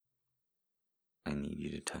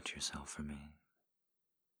you to touch yourself for me.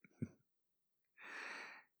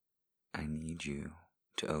 I need you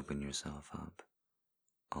to open yourself up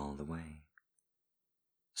all the way.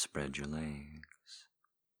 Spread your legs.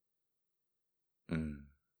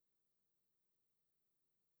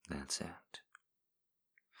 That's it.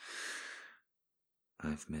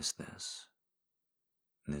 I've missed this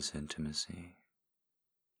intimacy,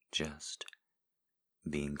 just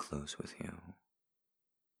being close with you,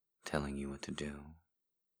 telling you what to do.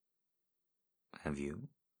 Have you?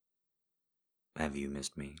 Have you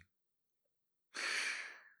missed me?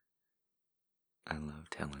 I love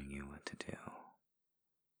telling you what to do,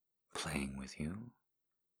 playing with you,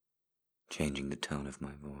 changing the tone of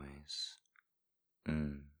my voice.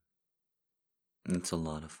 It's a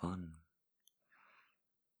lot of fun.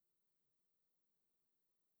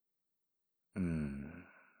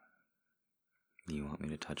 Do you want me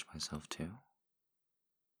to touch myself too?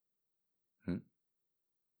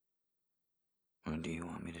 Or do you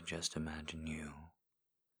want me to just imagine you?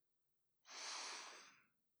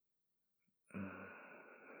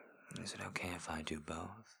 Is it okay if I do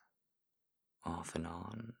both? Off and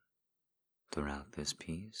on? Throughout this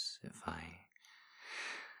piece? If I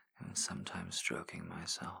am sometimes stroking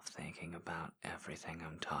myself, thinking about everything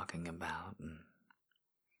I'm talking about, and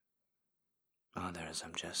others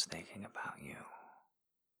I'm just thinking about you.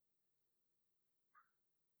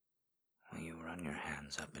 Will you run your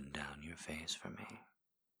hands up and down your face for me?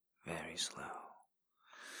 Very slow.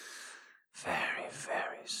 Very,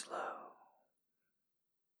 very slow.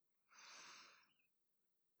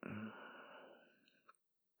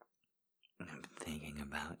 I've been thinking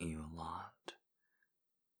about you a lot.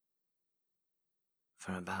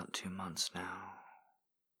 For about 2 months now.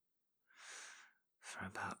 For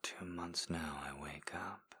about 2 months now I wake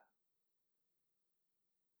up,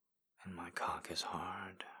 and my cock is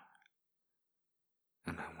hard,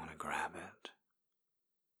 and I want to grab it,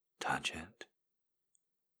 touch it,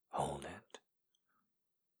 hold it.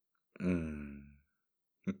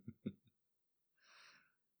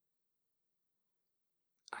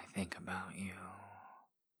 I think about you,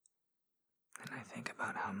 and I think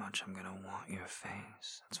about how much I'm gonna want your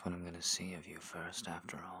face. That's what I'm gonna see of you first,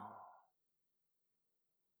 after all.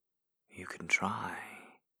 You can try.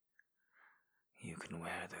 You can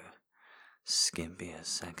wear the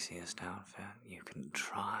skimpiest, sexiest outfit. You can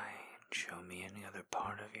try and show me any other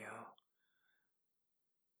part of you.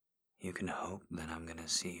 You can hope that I'm gonna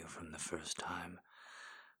see you from the first time,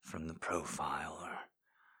 from the profile or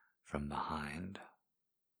from behind.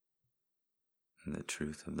 And the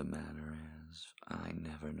truth of the matter is, I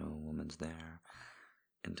never know a woman's there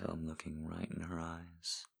until I'm looking right in her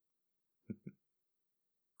eyes.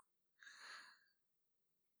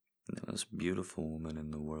 The most beautiful woman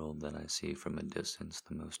in the world that I see from a distance,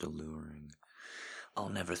 the most alluring. I'll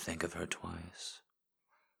never think of her twice.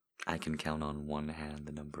 I can count on one hand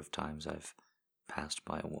the number of times I've passed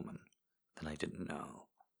by a woman that I didn't know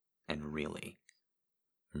and really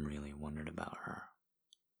wondered about her.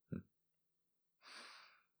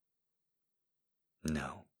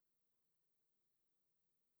 No.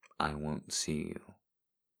 I won't see you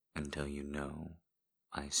until you know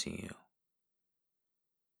I see you.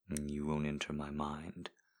 And you won't enter my mind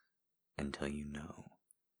until you know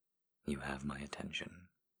you have my attention.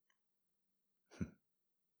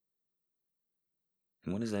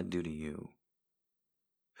 And what does that do to you?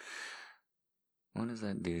 What does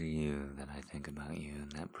that do to you that I think about you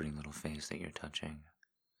and that pretty little face that you're touching?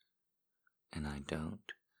 And I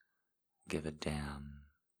don't give a damn.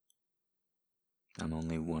 I'm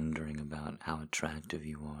only wondering about how attractive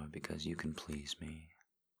you are because you can please me.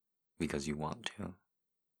 Because you want to.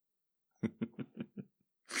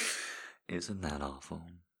 Isn't that awful?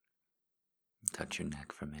 Touch your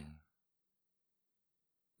neck for me.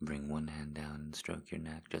 Bring one hand down and stroke your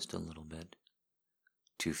neck just a little bit.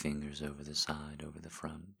 2 fingers over the side, over the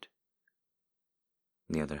front.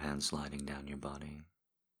 The other hand sliding down your body.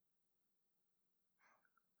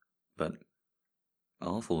 But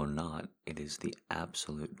awful or not, it is the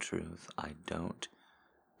absolute truth. I don't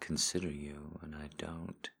consider you, and I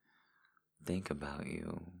don't think about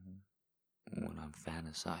you when I'm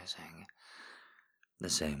fantasizing the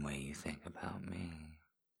same way you think about me.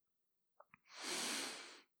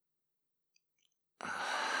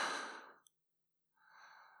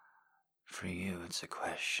 For you, it's a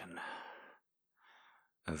question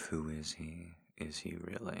of who is he? Is he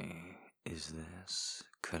really? Is this?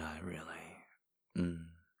 Could I really?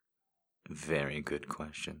 Very good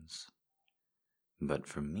questions. But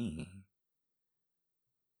for me,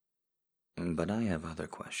 I have other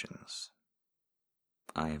questions.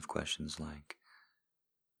 I have questions like,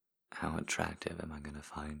 How attractive am I going to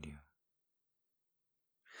find you?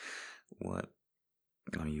 What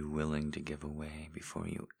are you willing to give away before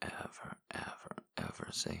you ever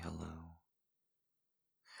say hello?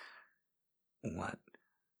 What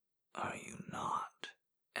are you not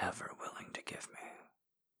ever willing to give me?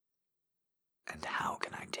 And how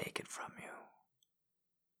can I take it from you?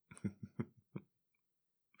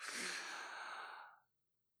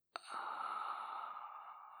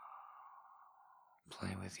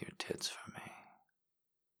 Play with your tits for me.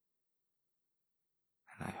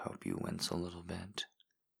 And I hope you wince a little bit.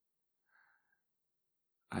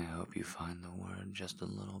 I hope you find the word just a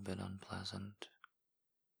little bit unpleasant.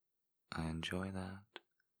 I enjoy that.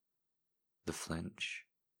 The flinch.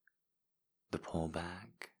 The pull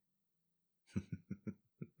back.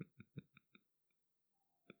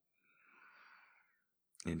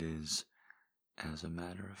 It is, as a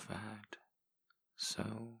matter of fact,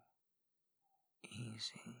 so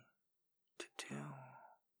easy to do.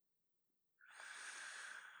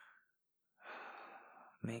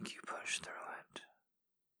 Make you push through it.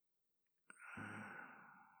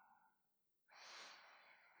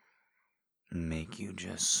 Make you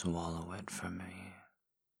just swallow it for me.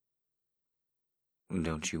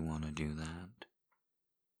 Don't you want to do that?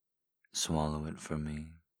 Swallow it for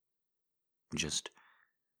me. Just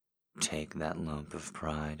take that lump of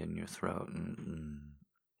pride in your throat and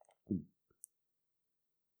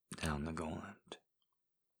down the gullet.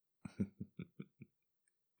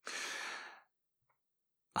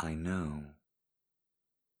 I know,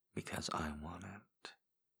 because I want it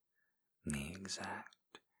the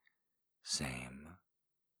exact same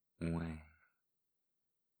way.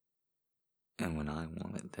 And when I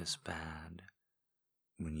want it this bad,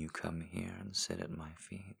 when you come here and sit at my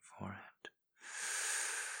feet for it,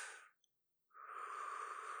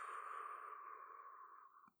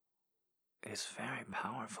 it's very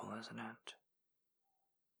powerful, isn't it?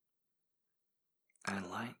 I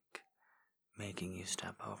like making you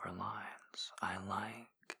step over lines. I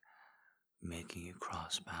like making you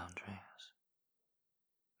cross boundaries.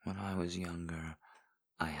 When I was younger,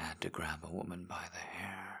 I had to grab a woman by the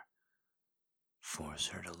hair, force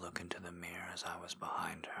her to look into the mirror as I was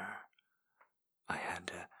behind her. I had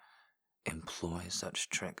to employ such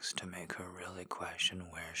tricks to make her really question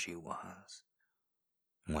where she was,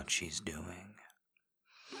 what she's doing.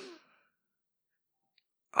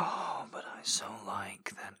 Oh, but I so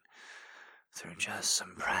like that through just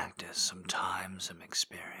some practice, some time, some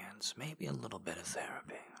experience, maybe a little bit of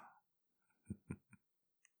therapy,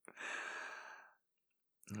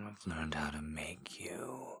 I've learned how to make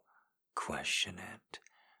you question it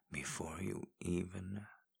before you even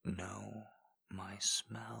know my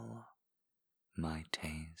smell, my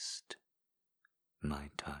taste, my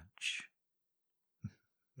touch.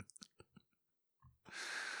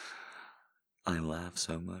 I laugh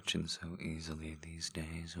so much and so easily these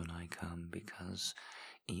days when I come because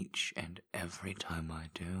each and every time I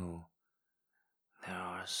do, there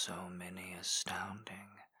are so many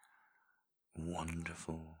astounding,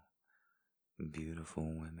 wonderful, beautiful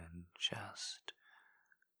women just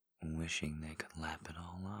wishing they could lap it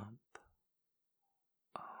all up.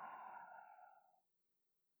 Oh.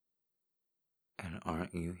 And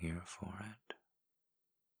aren't you here for it?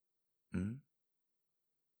 Hmm?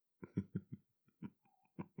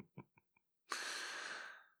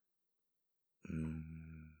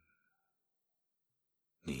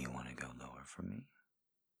 Do you want to go lower for me?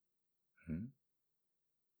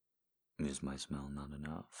 Is my smell not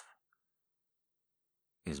enough?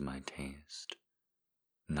 Is my taste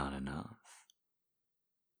not enough?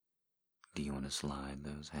 Do you want to slide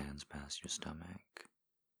those hands past your stomach,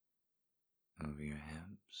 over your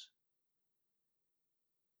hips?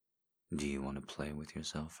 Do you want to play with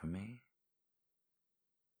yourself for me?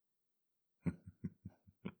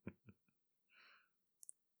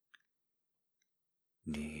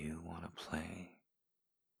 Do you want to play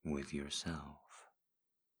with yourself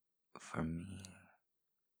for me?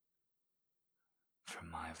 For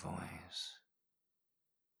my voice?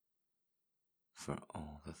 For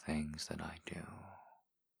all the things that I do?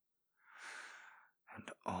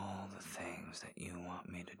 And all the things that you want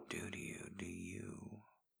me to do to you? Do you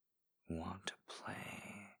want to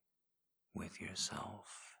play with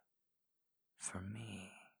yourself for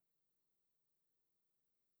me?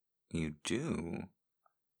 You do?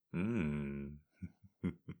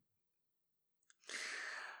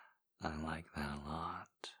 I like that a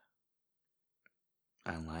lot.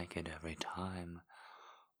 I like it every time.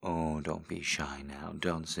 Oh, don't be shy now.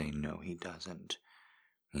 Don't say no, he doesn't.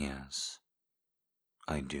 Yes,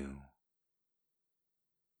 I do.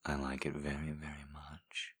 I like it very, very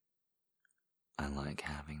much. I like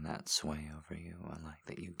having that sway over you. I like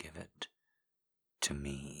that you give it to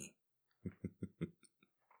me.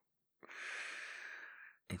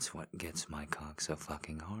 It's what gets my cock so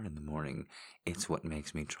fucking hard in the morning. It's what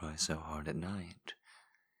makes me try so hard at night.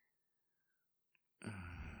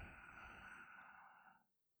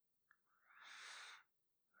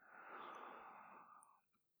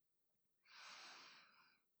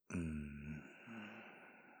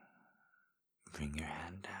 Bring your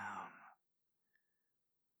hand down.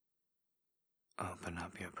 Open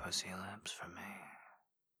up your pussy lips for me.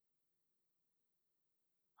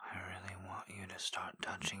 I really want you to start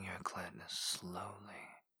touching your clit as slowly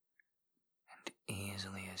and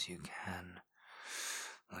easily as you can,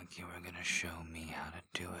 like you were gonna show me how to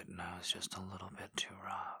do it and I was just a little bit too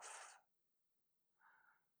rough.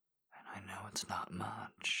 And I know it's not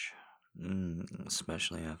much,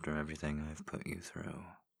 especially after everything I've put you through.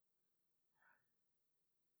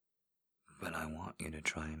 But I want you to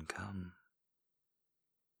try and come.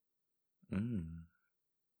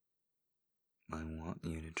 I want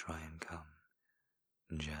you to try and come.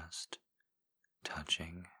 Just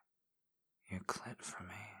touching your clit for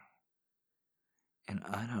me. And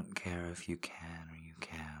I don't care if you can or you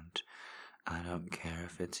can't. I don't care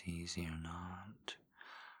if it's easy or not.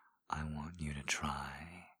 I want you to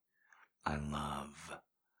try. I love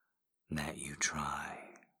that you try.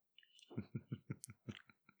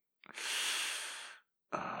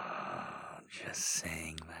 Just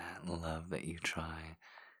saying that, love that you try,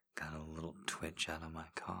 got a little twitch out of my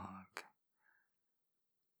cock.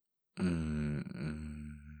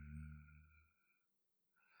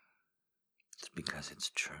 It's because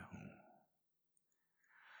it's true.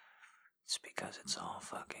 It's because it's all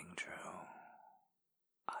fucking true.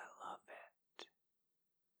 I love it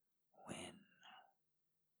when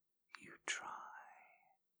you try.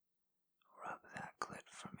 Rub that clit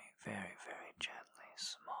for me very, very gently,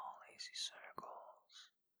 small, easy circles.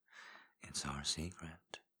 It's our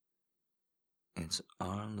secret. It's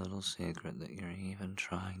our little secret that you're even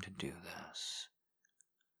trying to do this.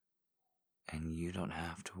 And you don't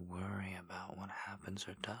have to worry about what happens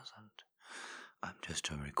or doesn't. I'm just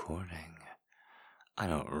a recording. I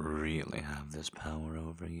don't really have this power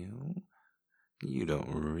over you. You don't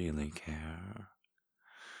really care.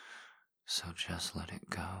 So just let it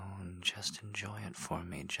go and just enjoy it for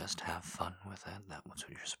me. Just have fun with it. That's what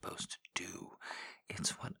you're supposed to do.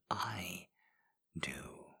 It's what I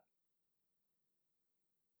do.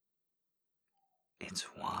 It's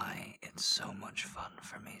why it's so much fun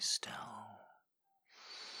for me still.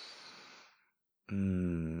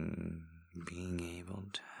 Being able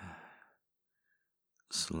to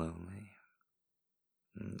slowly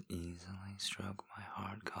and easily stroke my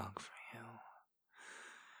hard cock for you.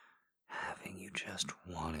 Having you just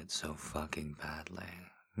want it so fucking badly.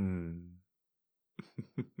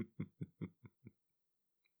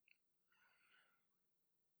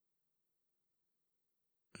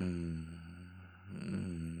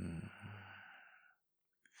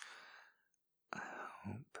 I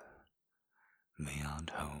hope, beyond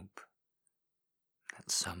hope, that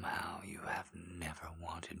somehow you have never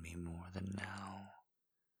wanted me more than now.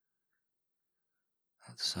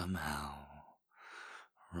 That somehow,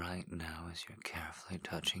 right now as you're carefully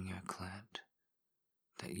touching your clit,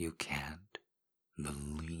 that you can't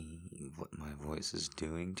believe what my voice is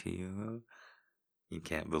doing to you. You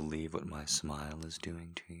can't believe what my smile is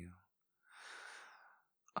doing to you.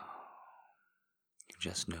 Oh, you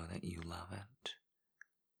just know that you love it,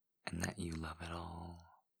 and that you love it all.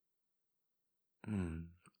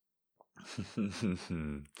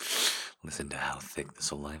 Listen to how thick the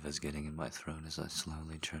saliva is getting in my throat as I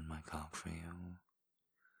slowly turn my cock for you.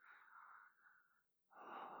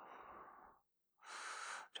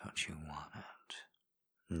 Don't you want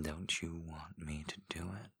it? Don't you want me to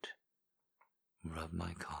do it? Rub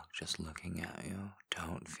my cock just looking at you.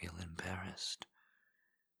 Don't feel embarrassed.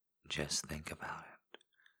 Just think about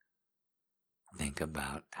it. Think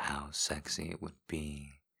about how sexy it would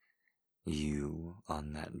be. You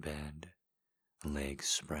on that bed, legs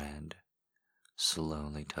spread,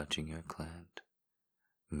 slowly touching your clit.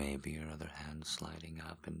 Maybe your other hand sliding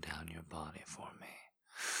up and down your body for me.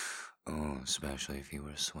 Oh, especially if you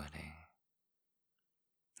were sweaty.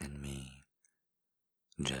 And me,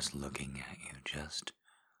 just looking at you, just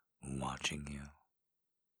watching you.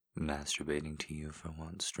 Masturbating to you for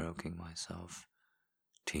once, stroking myself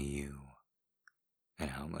to you. And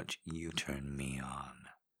how much you turn me on.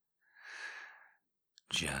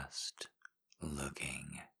 Just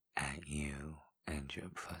looking at you and your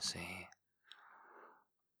pussy.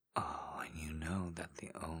 Oh, and you know that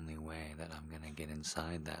the only way that I'm gonna get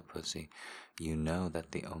inside that pussy, you know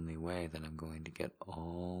that the only way that I'm going to get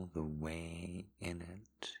all the way in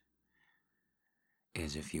it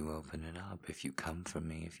is if you open it up, if you come for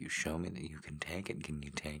me, if you show me that you can take it. Can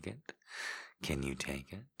you take it? Can you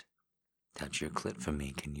take it? Touch your clit for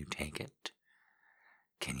me. Can you take it?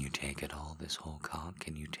 Can you take it all, this whole cock?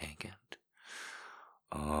 Can you take it?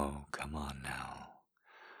 Oh, come on now.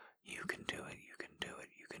 You can do it, you can do it,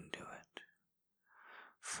 you can do it.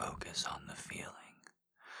 Focus on the feeling.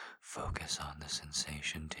 Focus on the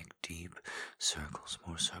sensation. Take deep circles,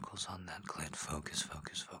 more circles on that clit. Focus,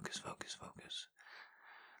 focus, focus, focus, focus.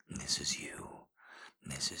 This is you.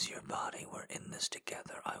 This is your body. We're in this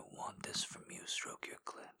together. I want this from you. Stroke your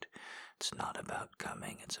clit. It's not about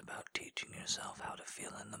coming. It's about teaching yourself how to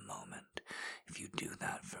feel in the moment. If you do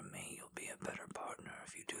that for me, you'll be a better partner.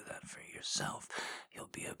 If you do that for yourself, you'll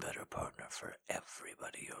be a better partner for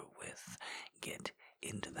everybody you're with. Get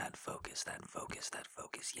into that focus, that focus, that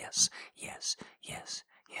focus. Yes, yes, yes,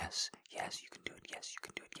 yes, yes, you can do it. Yes, you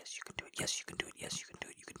can do it. Yes, you can do it. Yes, you can do it. Yes, you can do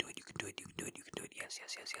it. You can do it. You can do it. You can do it. You can do it. Yes,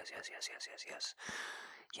 yes, yes, yes, yes, yes, yes, yes, yes.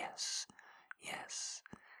 Yes, yes,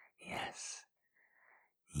 yes,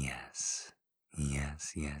 yes,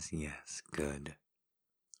 yes, yes, yes. Good,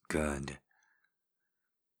 good.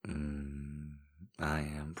 I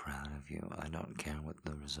am proud of you. I don't care what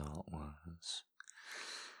the result was.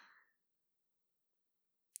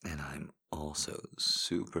 And I'm also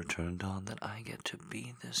super turned on that I get to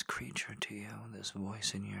be this creature to you, this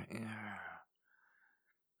voice in your ear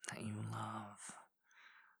that you love,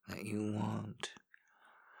 that you want,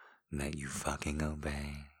 that you fucking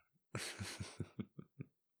obey.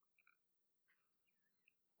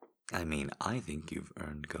 I mean, I think you've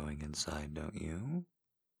earned going inside, don't you?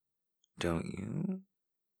 Don't you?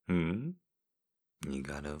 You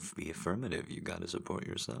gotta be affirmative. You gotta support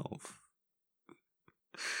yourself.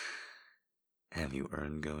 Have you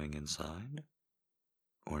earned going inside?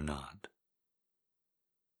 Or not?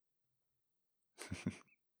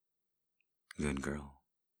 Good girl.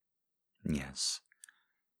 Yes.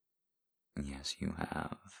 Yes, you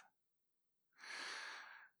have.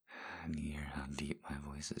 And you hear how deep my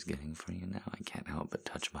voice is getting for you now? I can't help but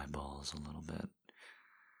touch my balls a little bit.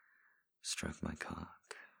 Stroke my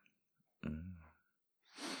cock. Even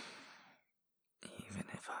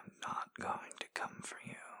if I'm not going to come for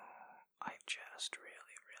you, I just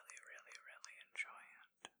really, really, really, really enjoy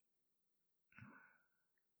it.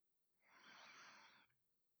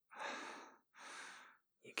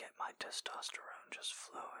 You get my testosterone just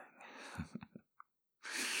flowing.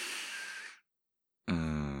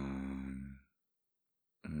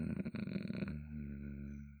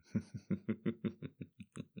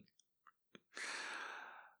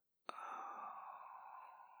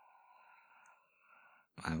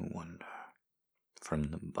 I wonder, from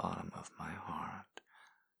the bottom of my heart,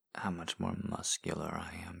 how much more muscular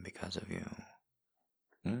I am because of you.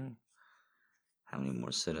 How many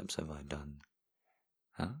more sit-ups have I done?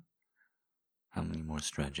 Huh? How many more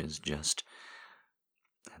stretches just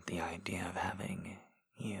at the idea of having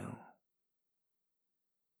you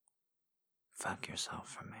fuck yourself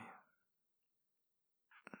for me?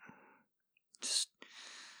 Just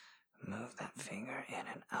move that finger in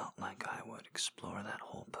and out like I would. Explore that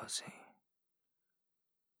whole pussy.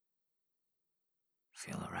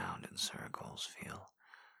 Feel around in circles. Feel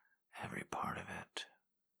every part of it.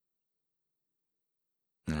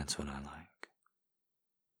 That's what I like.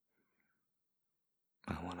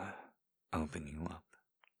 I want to open you up.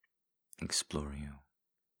 Explore you.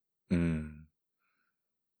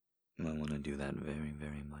 I want to do that very,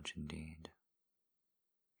 very much indeed.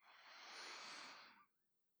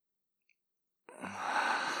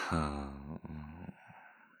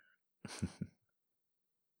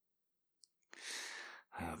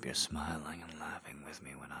 I hope you're smiling and laughing with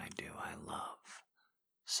me when I do. I love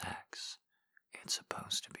sex. It's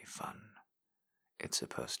supposed to be fun. It's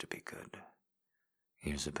supposed to be good.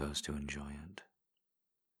 You're supposed to enjoy it.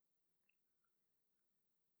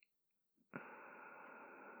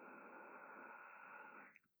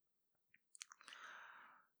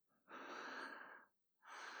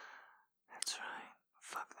 That's right.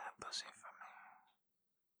 Fuck that pussy for me.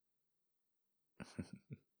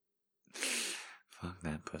 Fuck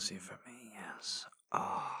that pussy for me, yes.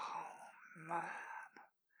 Oh, man.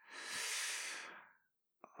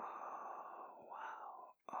 Oh,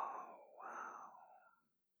 wow. Oh, wow.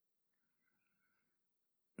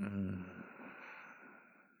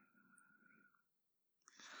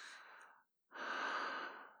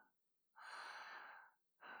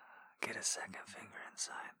 Get a second finger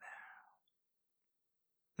inside there.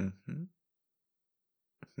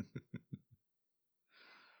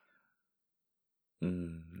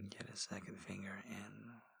 second finger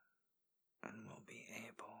in, and we'll be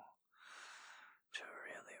able to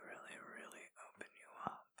really, really, really open you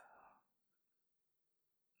up.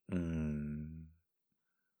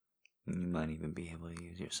 You might even be able to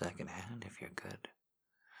use your second hand if you're good.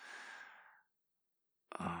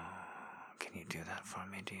 Oh, can you do that for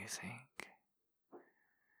me, do you think?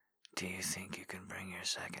 Do you think you can bring your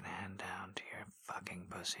second hand down to your fucking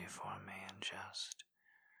pussy for me and just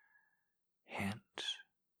hint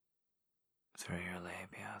through your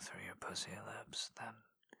labia, through your pussy lips? Then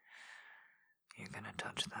you're gonna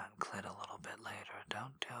touch that clit a little bit later.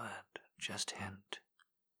 Don't do it. Just hint.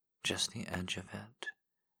 Just the edge of it.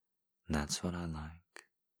 That's what I like.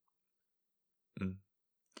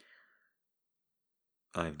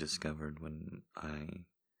 I've discovered when I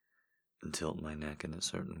tilt my neck in a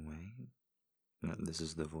certain way, this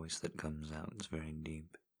is the voice that comes out. It's very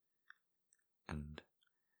deep, and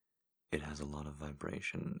it has a lot of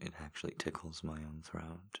vibration. It actually tickles my own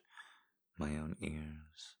throat, my own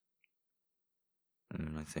ears.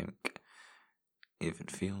 And I think if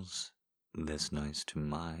it feels this nice to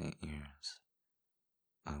my ears,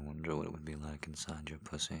 I wonder what it would be like inside your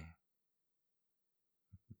pussy.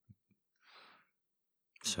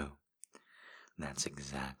 So, that's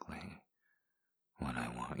exactly what I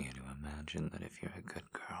want you to imagine, that if you're a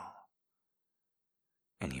good girl,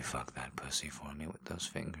 and you fuck that pussy for me with those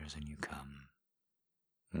fingers and you come,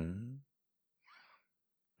 And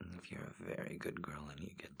if you're a very good girl and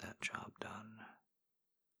you get that job done,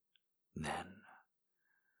 then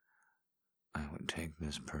I would take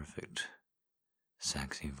this perfect,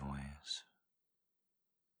 sexy voice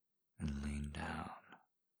and lean down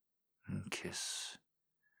and kiss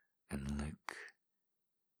and lick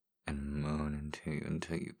and moan into you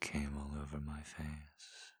until you came all over my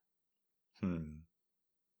face.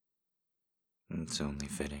 It's only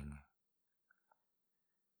fitting.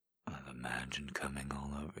 I've imagined coming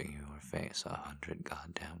all over your face 100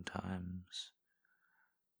 goddamn times.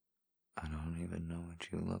 I don't even know what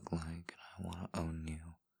you look like, and I want to own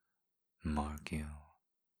you, mark you.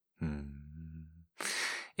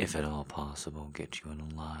 If at all possible, get you in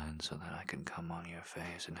a line so that I can come on your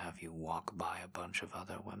face and have you walk by a bunch of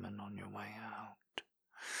other women on your way out.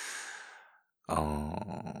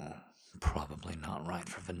 Oh, probably not right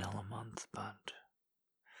for Vanilla Month, but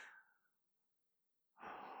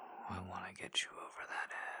I want to get you over that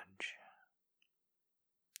edge.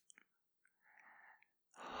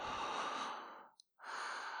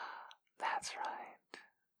 That's right.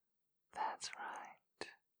 That's right.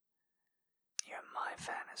 You're my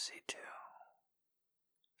fantasy too.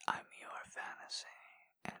 I'm your fantasy,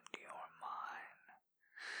 and you're mine.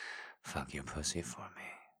 Fuck your pussy for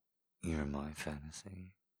me. You're my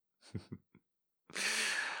fantasy.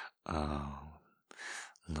 Oh,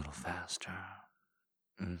 a little faster.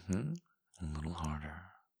 A little harder.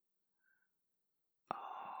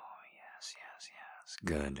 Oh, yes, yes, yes.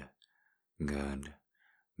 Good. Good.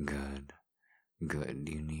 Good. Good.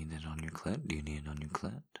 Do you need it on your clit? Do you need it on your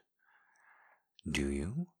clit? Do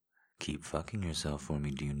you? Keep fucking yourself for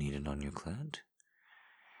me. Do you need it on your clit?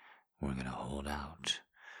 We're gonna hold out.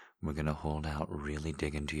 We're gonna hold out. Really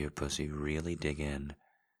dig into your pussy. Really dig in.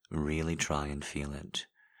 Really try and feel it.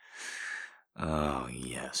 Oh,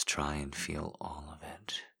 yes. Try and feel all of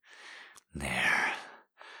it. There.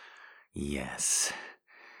 Yes.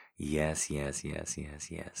 Yes, yes, yes, yes,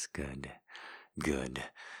 yes. Good. Good.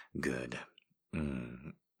 Good.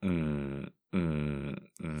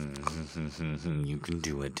 You can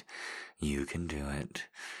do it. You can do it.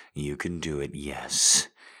 You can do it. Yes.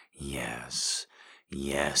 Yes.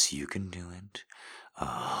 Yes, you can do it.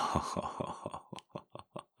 Oh.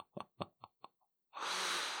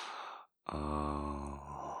 Oh.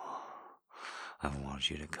 I want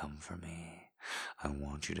you to come for me. I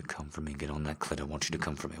want you to come for me. Get on that clit. I want you to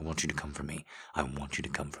come for me. I want you to come for me. I want you to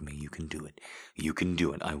come for me. You can do it. You can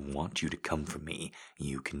do it. I want you to come for me.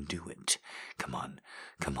 You can do it. Come on.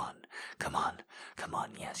 Come on. Come on. Come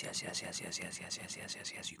on. Yes, yes, yes, yes, yes, yes, yes, yes, yes,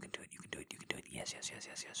 yes, yes. You can do it. You can do it. You can do it. Yes, yes, yes,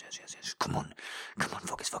 yes, yes, yes, yes, yes. Come on. Come on.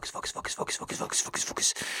 Focus, focus, focus, focus, focus, focus, focus, focus,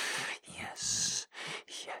 focus. Yes.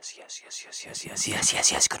 Yes, yes, yes, yes, yes, yes, yes,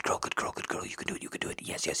 yes, yes. Good girl, good girl, good girl. You can do it. You can do it.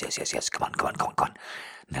 Yes, yes, yes, yes, yes. Come on, come on, come on, come on.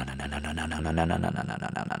 No, no, no, no, no, no, no, no, no, no, no, no, no,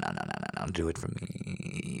 no, no, no, no, no, no. Do it for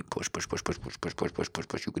me. Push, push, push, push, push, push, push, push, push,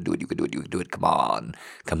 push. You can do it. You can do it. You can do it. Come on,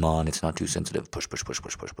 come on. It's not too sensitive. Push, push, push,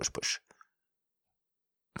 push, push, push, push.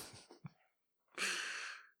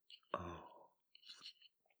 Oh.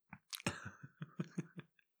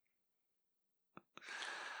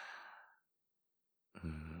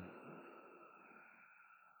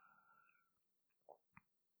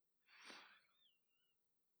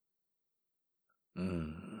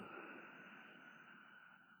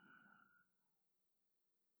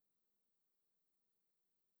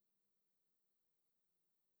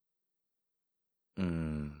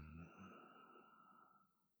 Mm.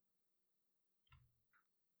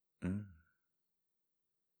 Mm.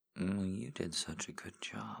 You did such a good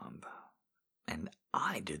job. And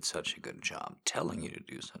I did such a good job telling you to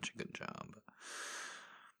do such a good job.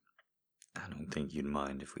 I don't think you'd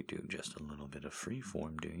mind if we do just a little bit of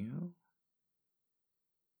freeform, do you?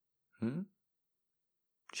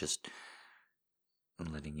 Just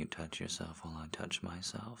letting you touch yourself while I touch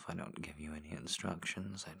myself. I don't give you any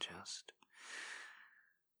instructions. I just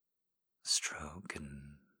stroke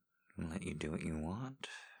and let you do what you want.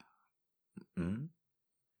 Hmm?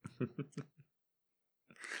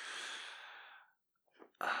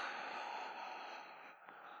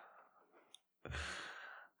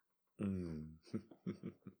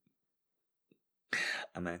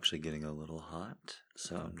 I'm actually getting a little hot,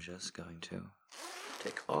 so I'm just going to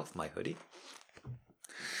take off my hoodie.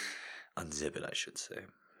 Unzip it, I should say.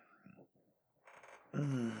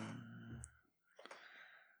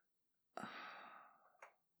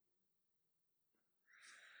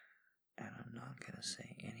 And I'm not going to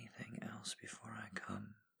say anything else before I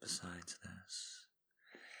come besides this.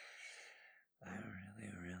 I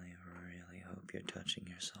really, really, really hope you're touching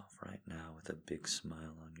yourself right now with a big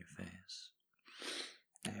smile on your face.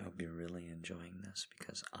 I hope you're really enjoying this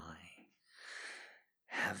because I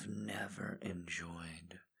have never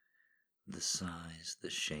enjoyed the size, the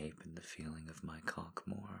shape, and the feeling of my cock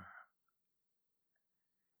more.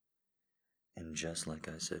 And just like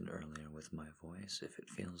I said earlier with my voice, if it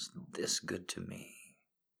feels this good to me,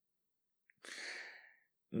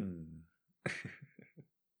 Mm.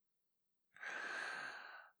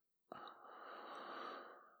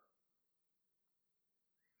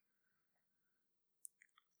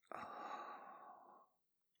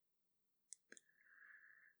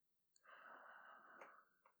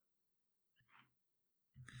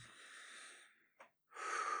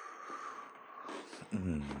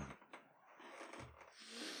 Mm.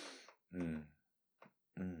 Mm.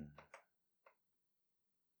 Mm.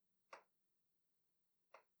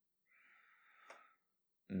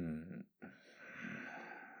 Mm.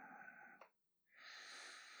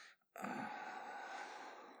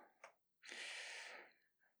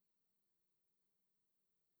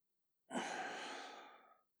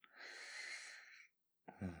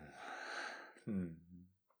 Mm.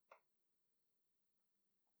 Mm.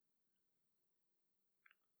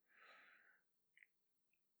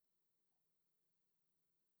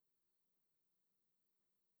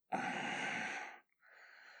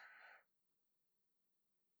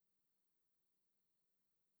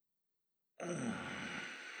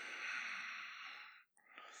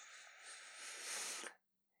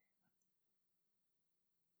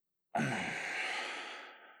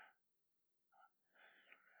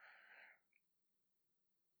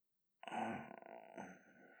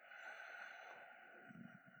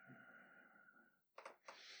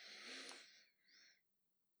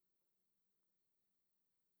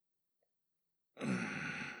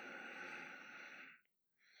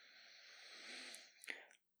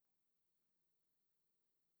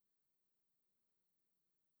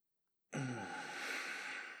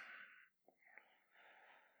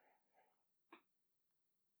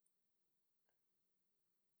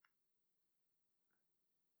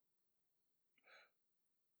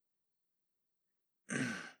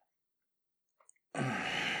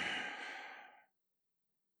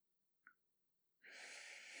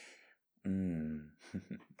 Mm. Mm.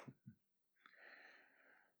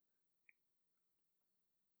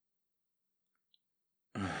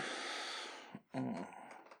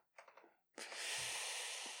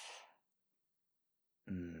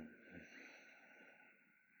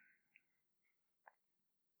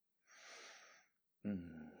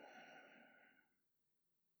 Mm.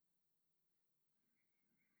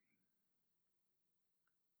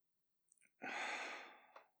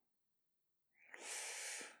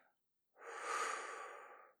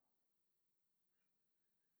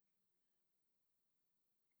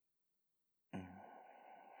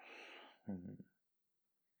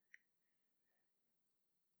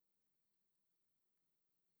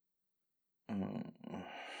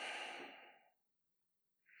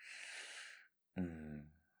 Mm.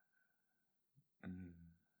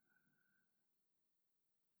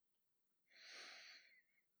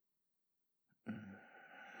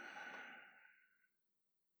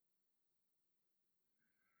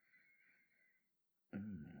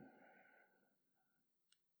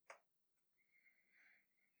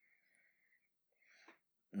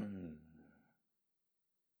 Mm.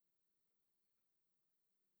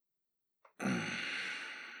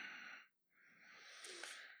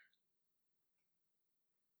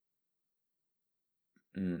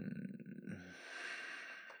 Mm.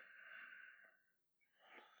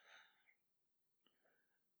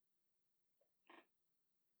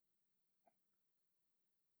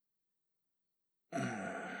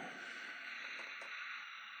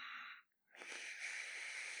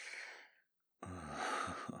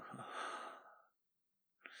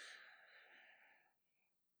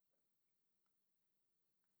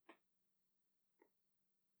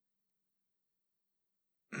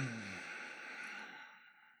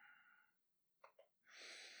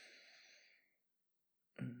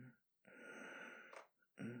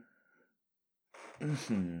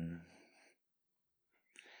 Mhm.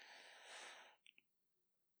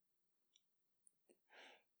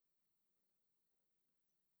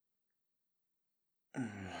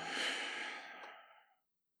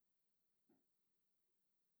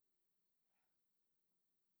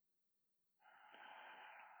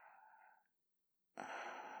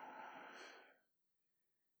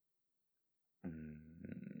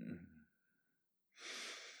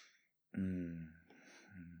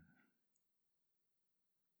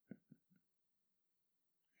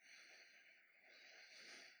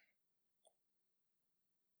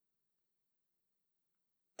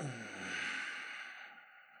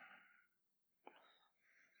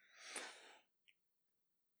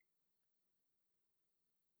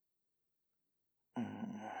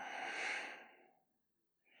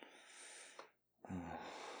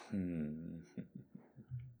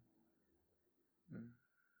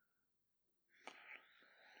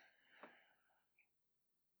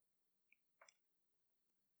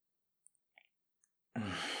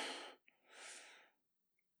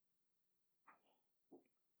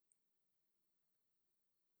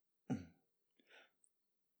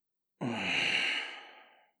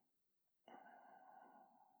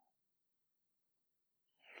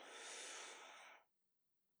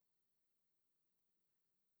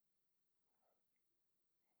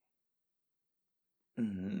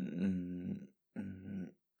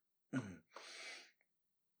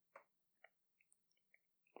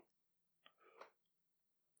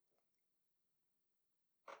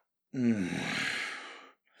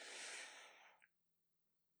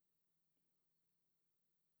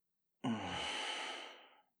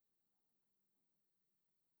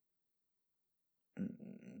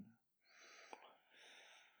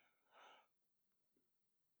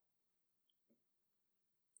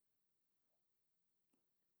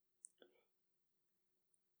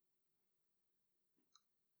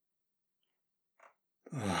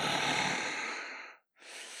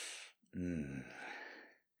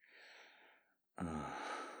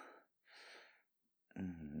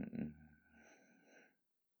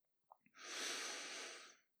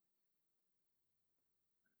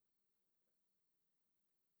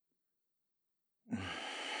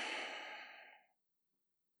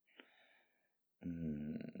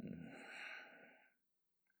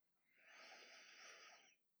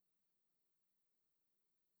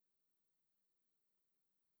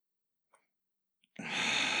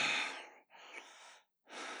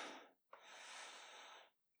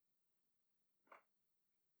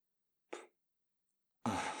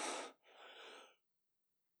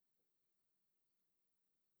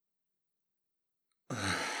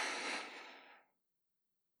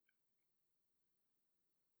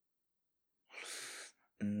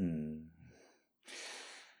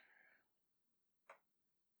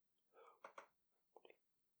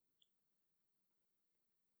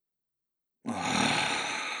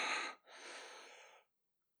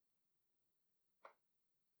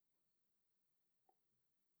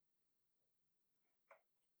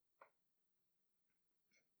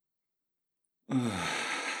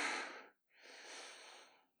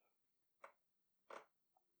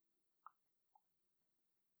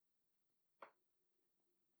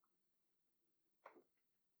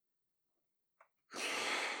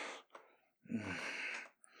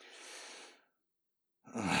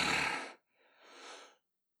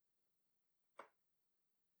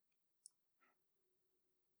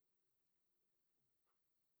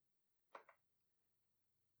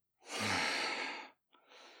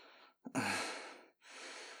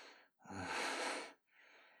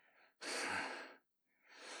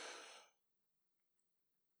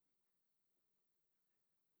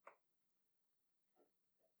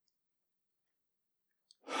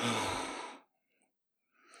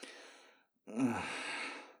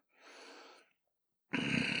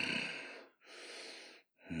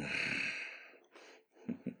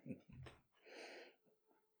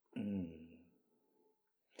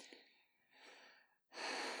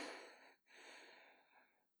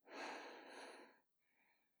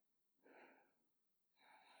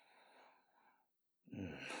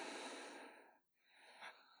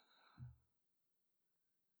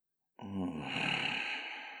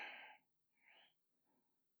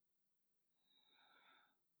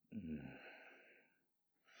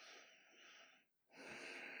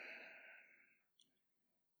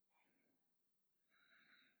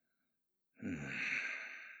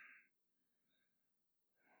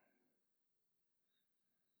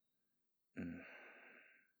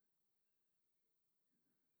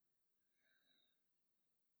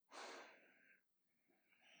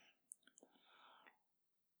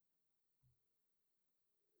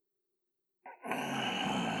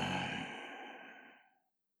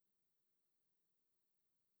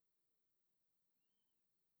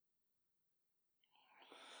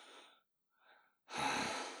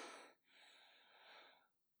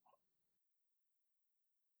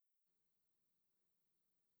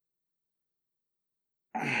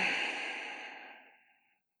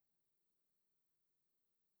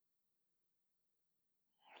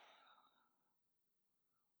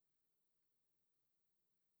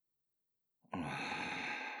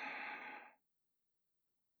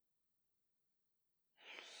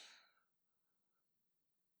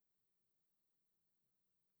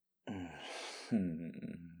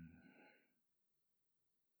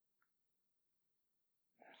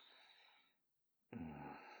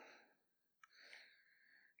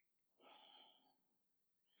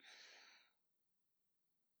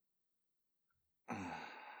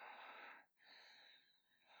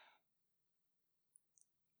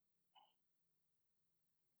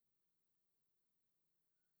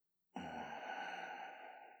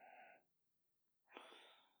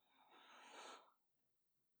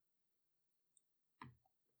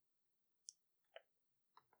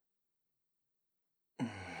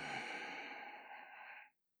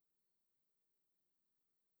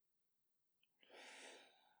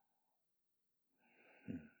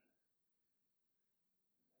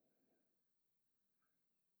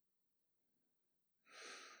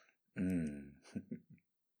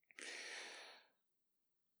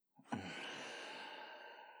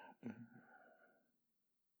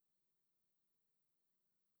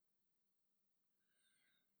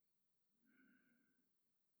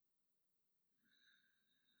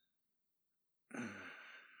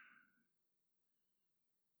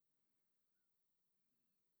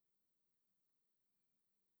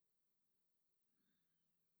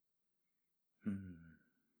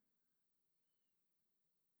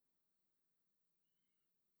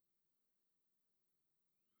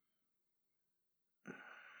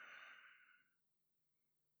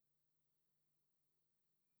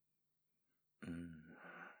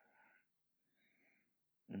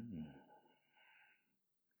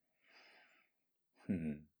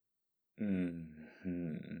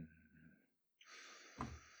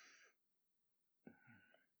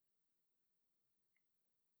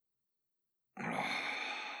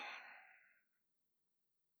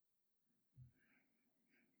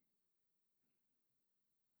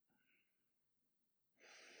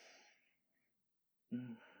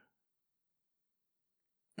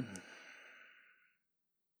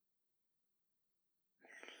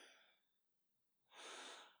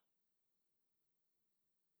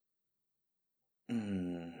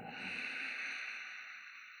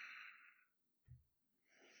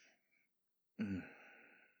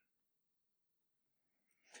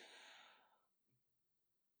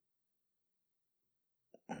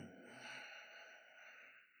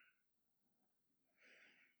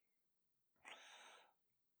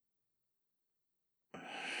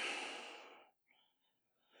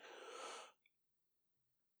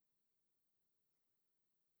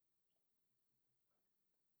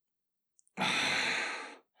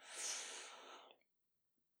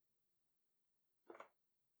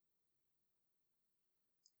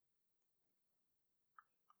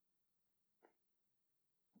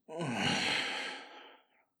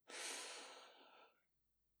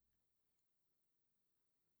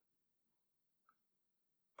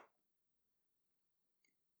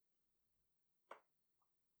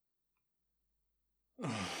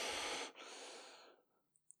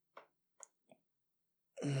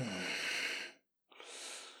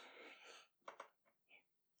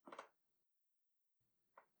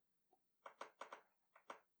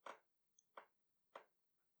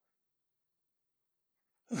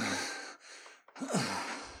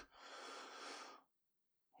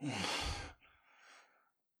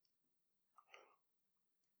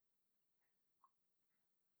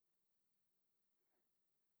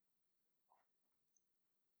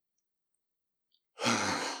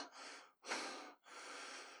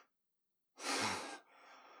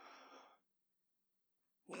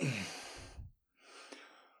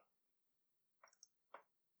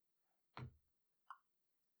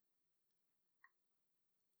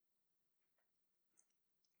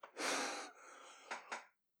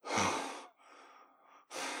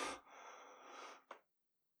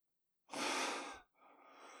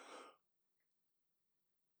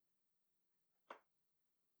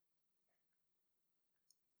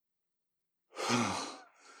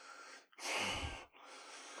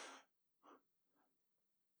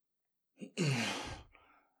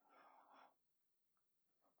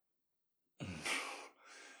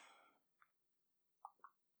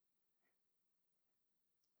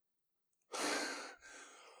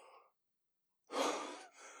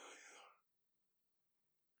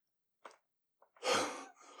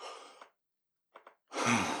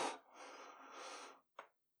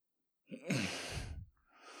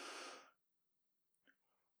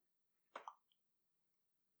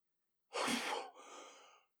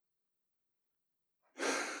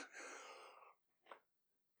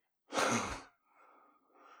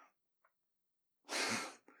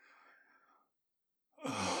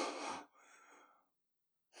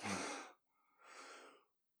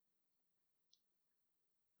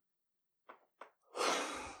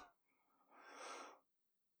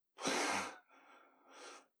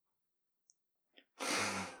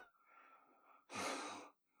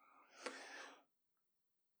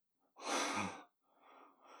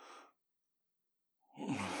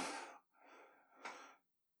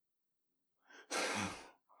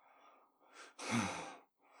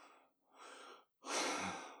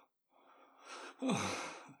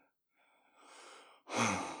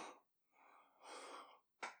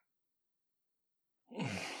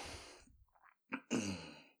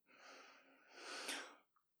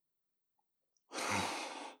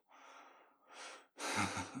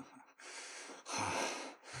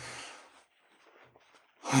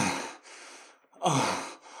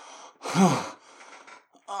 Fuck.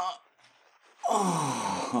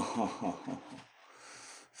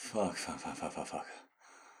 Fuck.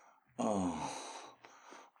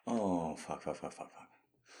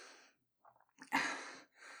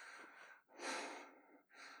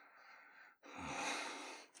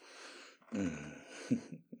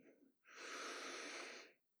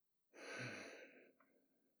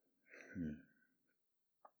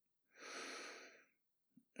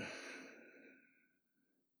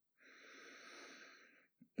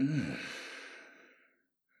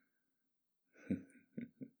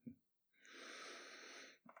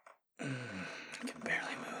 I can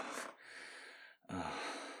barely move.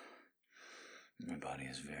 My body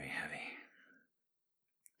is very heavy.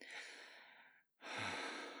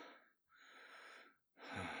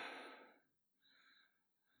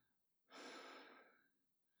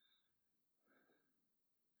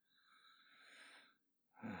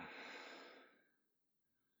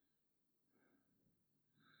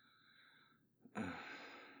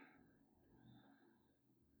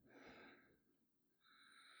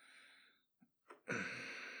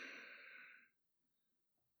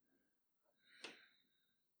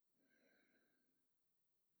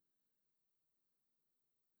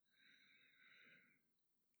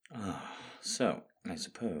 So, I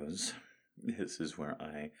suppose this is where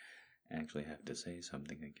I actually have to say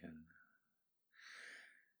something again.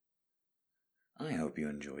 I hope you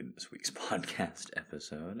enjoyed this week's podcast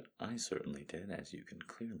episode. I certainly did, as you can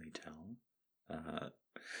clearly tell.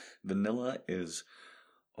 Vanilla is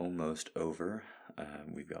almost over.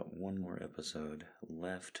 We've got one more episode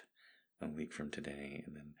left a week from today,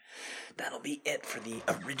 and then that'll be it for the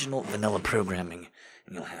original Vanilla programming.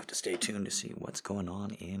 And you'll have to stay tuned to see what's going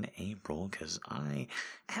on in April, because I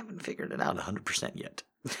haven't figured it out 100% yet.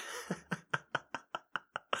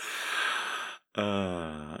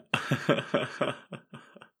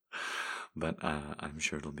 But I'm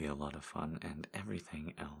sure it'll be a lot of fun, and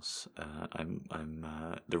everything else.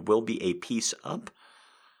 There will be a piece up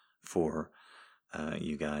for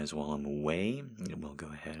you guys while I'm away. It will go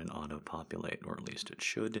ahead and auto-populate, or at least it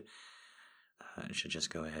should. It should just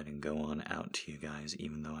go ahead and go on out to you guys,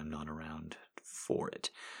 even though I'm not around for it.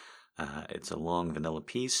 It's a long vanilla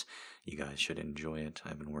piece. You guys should enjoy it.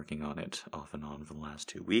 I've been working on it off and on for the last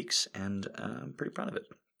 2 weeks, and I'm pretty proud of it.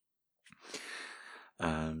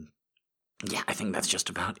 Yeah, I think that's just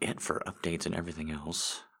about it for updates and everything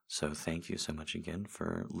else. So thank you so much again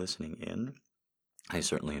for listening in. I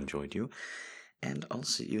certainly enjoyed you. And I'll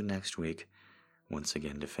see you next week, once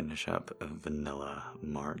again, to finish up a Vanilla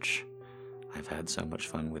March. I've had so much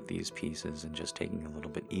fun with these pieces and just taking a little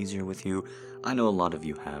bit easier with you. I know a lot of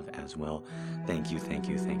you have as well. Thank you for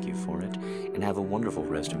it. And have a wonderful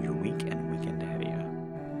rest of your week and weekend ahead of you.